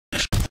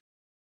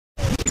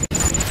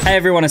Hey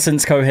everyone, it's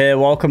Insko here.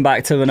 Welcome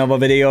back to another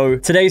video.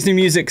 Today's New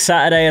Music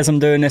Saturday, as I'm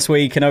doing this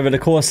week, and over the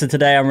course of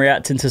today, I'm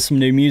reacting to some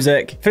new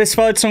music. For this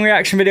third song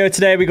reaction video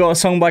today, we got a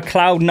song by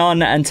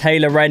CloudNone and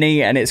Taylr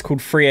Renee, and it's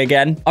called Free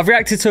Again. I've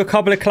reacted to a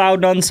couple of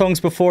CloudNone songs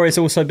before. It's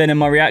also been in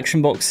my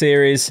reaction box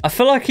series. I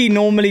feel like he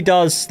normally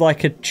does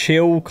like a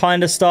chill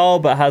kind of style,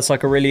 but has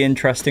like a really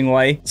interesting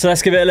way. So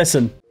let's give it a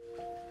listen.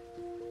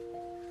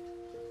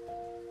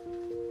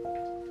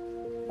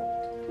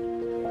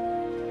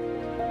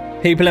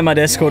 People in my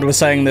Discord were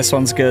saying this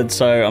one's good,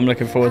 so I'm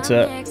looking forward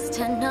to it.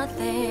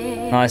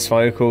 Nice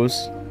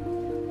vocals.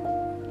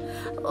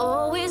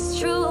 Oh, it's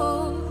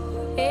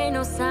true. Ain't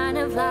no sign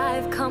of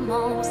life. Come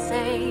on,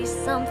 say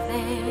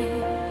something.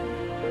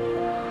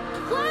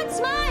 What's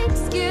my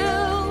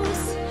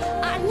excuse?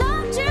 I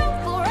loved you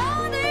for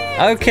all these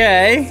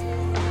Okay.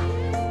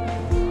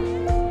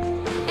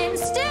 and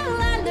still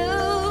I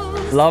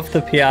lose. Love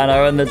the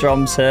piano and the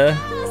drums here.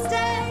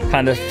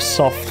 Kind of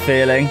soft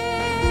feeling.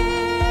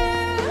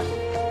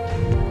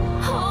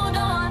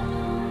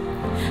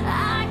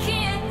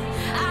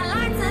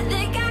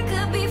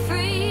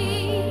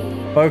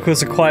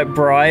 Vocals are quite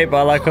bright, but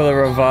I like all the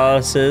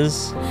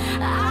reverses.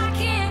 I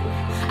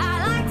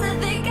like to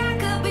think I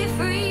could be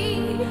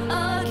free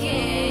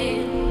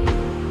again.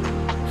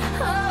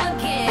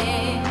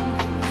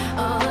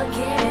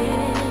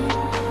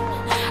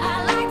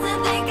 I like to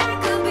think I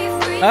could be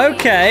free.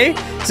 Okay,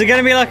 is it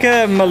gonna be like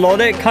a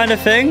melodic kind of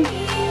thing? I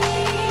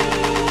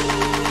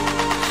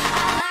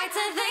like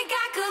to think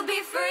I could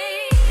be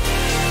free.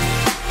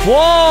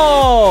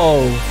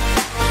 Whoa!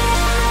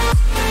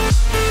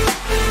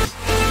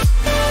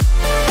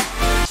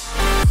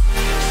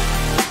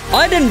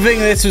 I didn't think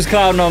this was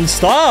CloudNone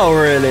style,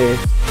 really.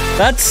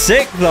 That's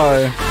sick,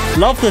 though.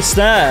 Love the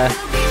snare.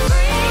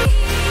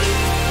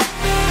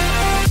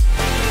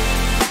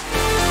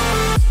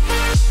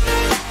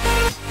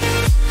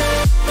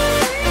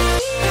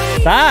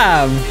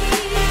 Damn.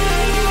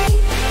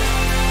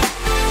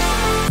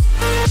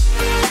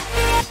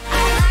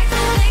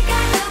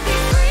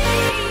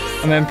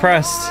 I'm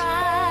impressed.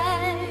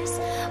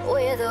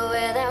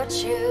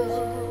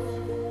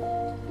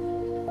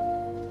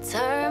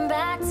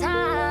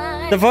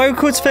 The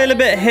vocals feel a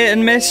bit hit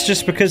and miss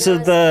just because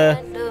of the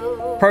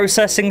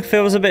processing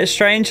feels a bit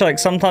strange. Like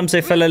sometimes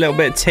they feel a little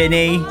bit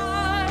tinny.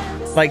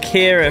 Like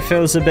here it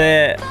feels a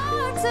bit...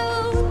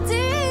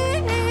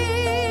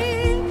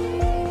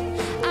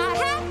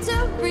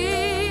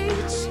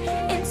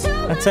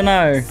 I don't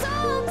know.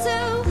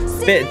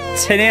 Bit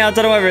tinny. I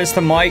don't know whether it's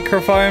the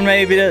microphone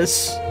maybe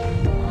that's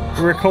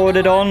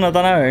recorded on. I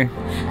don't know.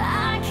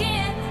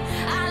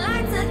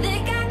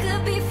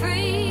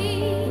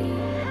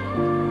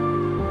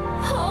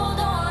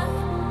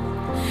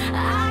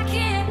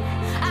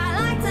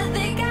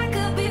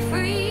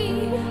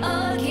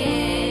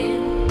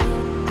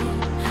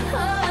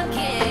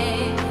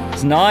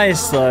 It's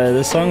nice though,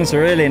 the song's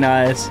really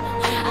nice.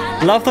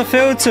 Love the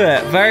feel to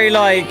it, very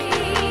like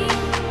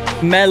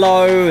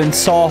mellow and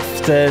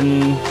soft,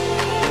 and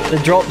the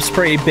drop's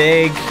pretty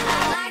big.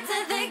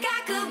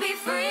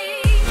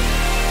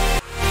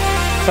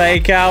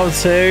 Fake out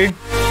too.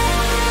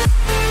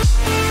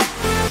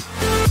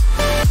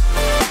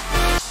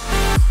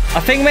 I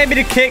think maybe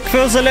the kick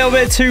feels a little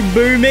bit too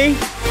boomy,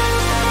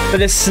 but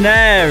the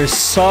snare is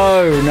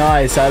so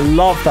nice. I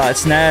love that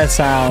snare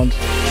sound.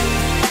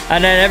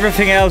 And then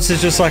everything else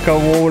is just like a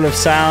wall of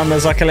sound.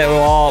 There's like a little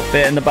art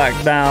bit in the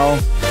back now.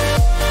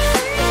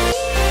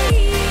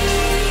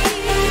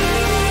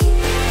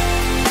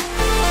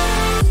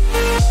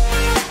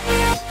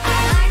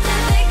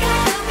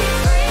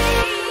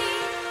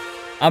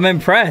 I'm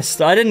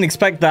impressed. I didn't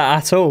expect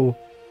that at all.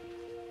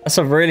 That's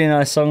a really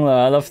nice song though.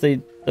 I love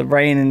the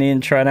rain in the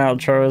intro and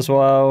outro as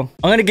well.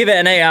 I'm going to give it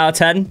an 8 out of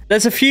 10.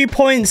 There's a few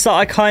points that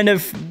I kind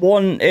of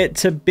want it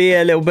to be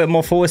a little bit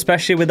more full,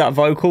 especially with that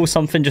vocal.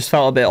 Something just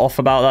felt a bit off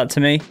about that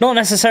to me. Not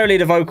necessarily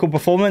the vocal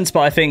performance,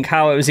 but I think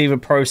how it was either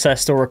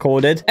processed or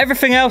recorded.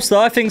 Everything else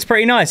though, I think is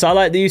pretty nice. I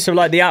like the use of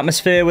like the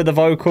atmosphere with the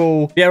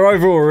vocal. Yeah,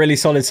 overall a really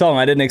solid song.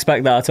 I didn't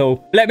expect that at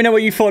all. Let me know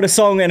what you thought of the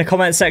song in the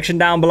comment section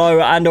down below,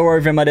 and or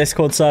over in my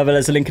Discord server.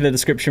 There's a link in the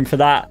description for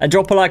that. And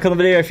drop a like on the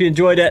video if you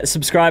enjoyed it.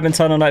 Subscribe and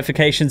turn on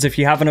notifications if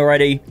you haven't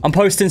already. I'm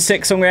posting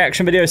 6 song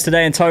reaction videos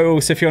today in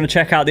total, so if you want to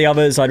check out the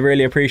others, I'd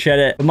really appreciate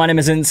it. But my name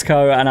is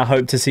Insko, and I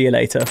hope to see you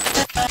later.